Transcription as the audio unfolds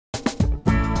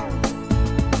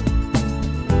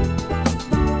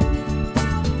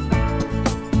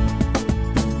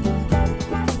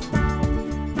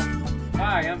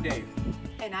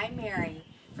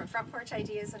about porch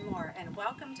ideas and more, and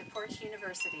welcome to Porch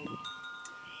University.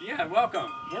 Yeah,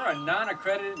 welcome. We're a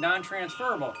non-accredited,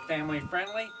 non-transferable,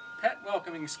 family-friendly,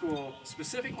 pet-welcoming school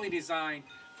specifically designed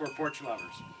for porch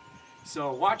lovers.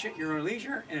 So watch at your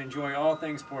leisure and enjoy all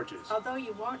things porches. Although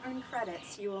you won't earn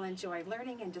credits, you will enjoy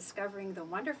learning and discovering the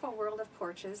wonderful world of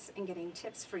porches and getting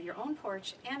tips for your own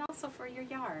porch and also for your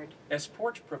yard. As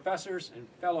porch professors and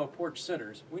fellow porch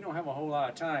sitters, we don't have a whole lot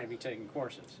of time to be taking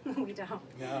courses. We don't.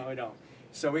 No, we don't.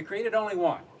 So we created only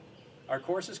one. Our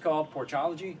course is called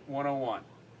Porchology 101.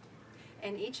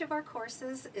 And each of our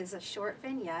courses is a short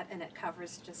vignette and it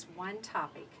covers just one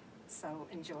topic. So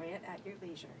enjoy it at your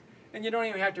leisure. And you don't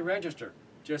even have to register.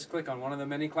 Just click on one of the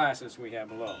many classes we have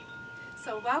below.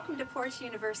 So welcome to Porch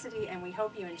University, and we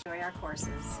hope you enjoy our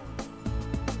courses.